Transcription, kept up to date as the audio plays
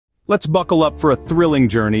Let's buckle up for a thrilling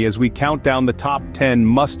journey as we count down the top 10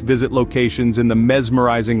 must-visit locations in the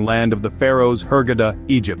mesmerizing land of the pharaohs, Hurghada,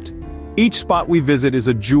 Egypt. Each spot we visit is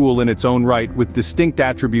a jewel in its own right with distinct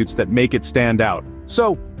attributes that make it stand out.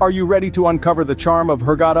 So, are you ready to uncover the charm of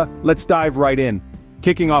Hurghada? Let's dive right in.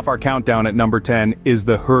 Kicking off our countdown at number 10 is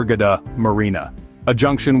the Hurghada Marina, a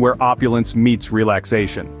junction where opulence meets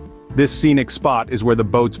relaxation. This scenic spot is where the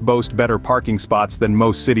boats boast better parking spots than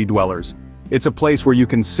most city dwellers. It's a place where you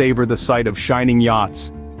can savor the sight of shining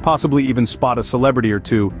yachts, possibly even spot a celebrity or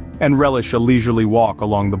two, and relish a leisurely walk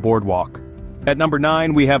along the boardwalk. At number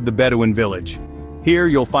 9 we have the Bedouin village. Here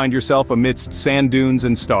you'll find yourself amidst sand dunes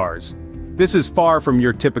and stars. This is far from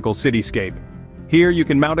your typical cityscape. Here you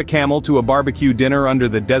can mount a camel to a barbecue dinner under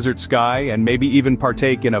the desert sky and maybe even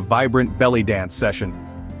partake in a vibrant belly dance session.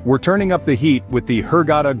 We're turning up the heat with the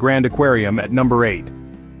Hurghada Grand Aquarium at number 8.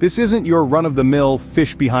 This isn't your run-of-the-mill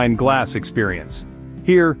fish-behind-glass experience.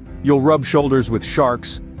 Here, you'll rub shoulders with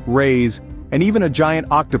sharks, rays, and even a giant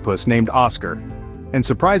octopus named Oscar. And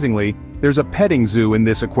surprisingly, there's a petting zoo in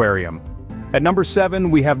this aquarium. At number 7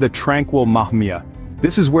 we have the tranquil Mahmia.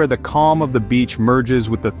 This is where the calm of the beach merges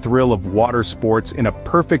with the thrill of water sports in a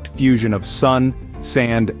perfect fusion of sun,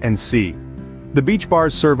 sand, and sea. The beach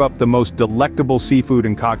bars serve up the most delectable seafood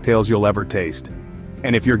and cocktails you'll ever taste.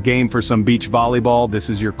 And if you're game for some beach volleyball, this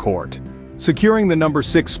is your court. Securing the number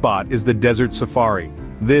 6 spot is the Desert Safari.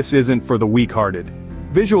 This isn't for the weak-hearted.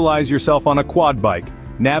 Visualize yourself on a quad bike,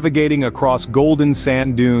 navigating across golden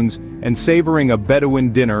sand dunes and savoring a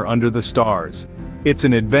Bedouin dinner under the stars. It's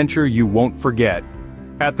an adventure you won't forget.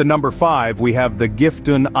 At the number 5 we have the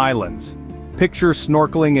Giftun Islands. Picture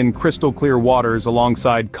snorkeling in crystal-clear waters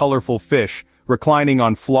alongside colorful fish, reclining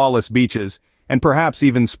on flawless beaches, and perhaps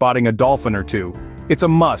even spotting a dolphin or two. It's a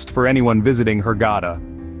must for anyone visiting Hurghada.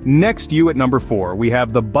 Next to you at number 4 we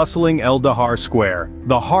have the bustling El Dahar Square,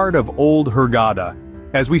 the heart of old Hurghada.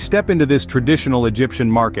 As we step into this traditional Egyptian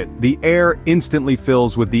market, the air instantly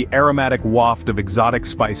fills with the aromatic waft of exotic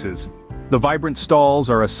spices. The vibrant stalls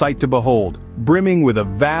are a sight to behold, brimming with a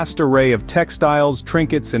vast array of textiles,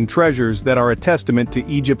 trinkets, and treasures that are a testament to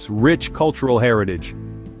Egypt's rich cultural heritage.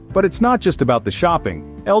 But it's not just about the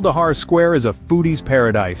shopping. El Dahar Square is a foodie's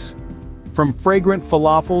paradise. From fragrant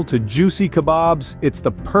falafel to juicy kebabs, it's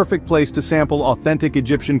the perfect place to sample authentic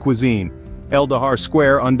Egyptian cuisine. El Dahar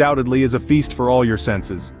Square undoubtedly is a feast for all your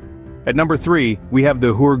senses. At number 3, we have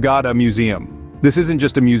the Hurghada Museum. This isn't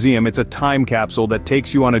just a museum, it's a time capsule that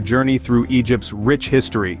takes you on a journey through Egypt's rich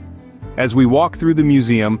history. As we walk through the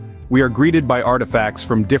museum, we are greeted by artifacts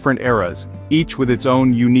from different eras, each with its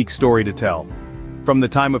own unique story to tell. From the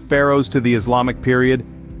time of pharaohs to the Islamic period,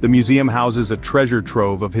 the museum houses a treasure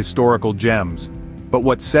trove of historical gems. But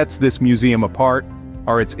what sets this museum apart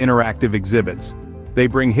are its interactive exhibits. They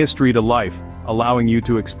bring history to life, allowing you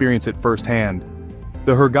to experience it firsthand.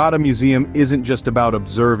 The Hurghada Museum isn't just about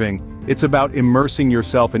observing, it's about immersing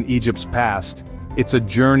yourself in Egypt's past. It's a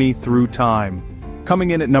journey through time. Coming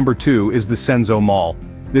in at number 2 is the Senzo Mall.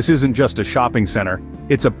 This isn't just a shopping center,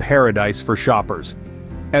 it's a paradise for shoppers.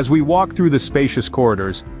 As we walk through the spacious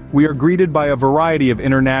corridors, we are greeted by a variety of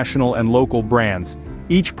international and local brands,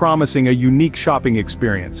 each promising a unique shopping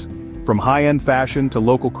experience. From high-end fashion to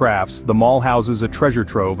local crafts, the mall houses a treasure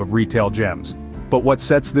trove of retail gems. But what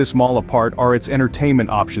sets this mall apart are its entertainment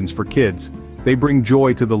options for kids. They bring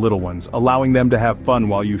joy to the little ones, allowing them to have fun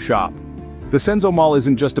while you shop. The Senzo Mall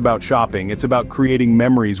isn't just about shopping, it's about creating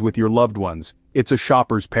memories with your loved ones. It's a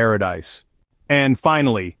shopper's paradise. And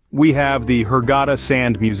finally, we have the Hurghada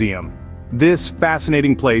Sand Museum. This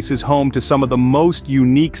fascinating place is home to some of the most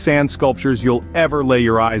unique sand sculptures you'll ever lay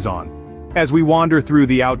your eyes on. As we wander through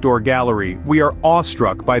the outdoor gallery, we are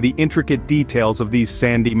awestruck by the intricate details of these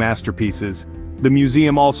sandy masterpieces. The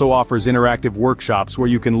museum also offers interactive workshops where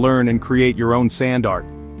you can learn and create your own sand art.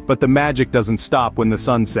 But the magic doesn't stop when the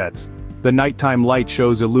sun sets. The nighttime light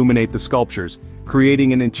shows illuminate the sculptures,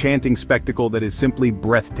 creating an enchanting spectacle that is simply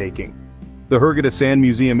breathtaking. The Hurghada Sand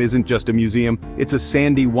Museum isn't just a museum, it's a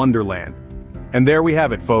sandy wonderland. And there we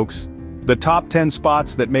have it, folks. The top 10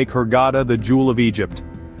 spots that make Hurghada the jewel of Egypt.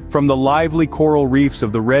 From the lively coral reefs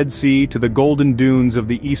of the Red Sea to the golden dunes of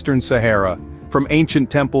the Eastern Sahara, from ancient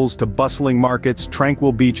temples to bustling markets,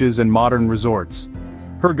 tranquil beaches, and modern resorts.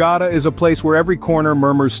 Hurghada is a place where every corner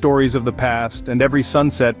murmurs stories of the past and every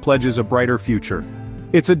sunset pledges a brighter future.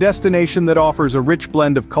 It's a destination that offers a rich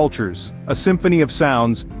blend of cultures, a symphony of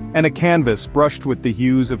sounds, and a canvas brushed with the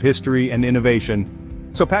hues of history and innovation.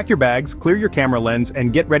 So pack your bags, clear your camera lens,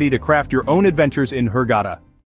 and get ready to craft your own adventures in Hurghada.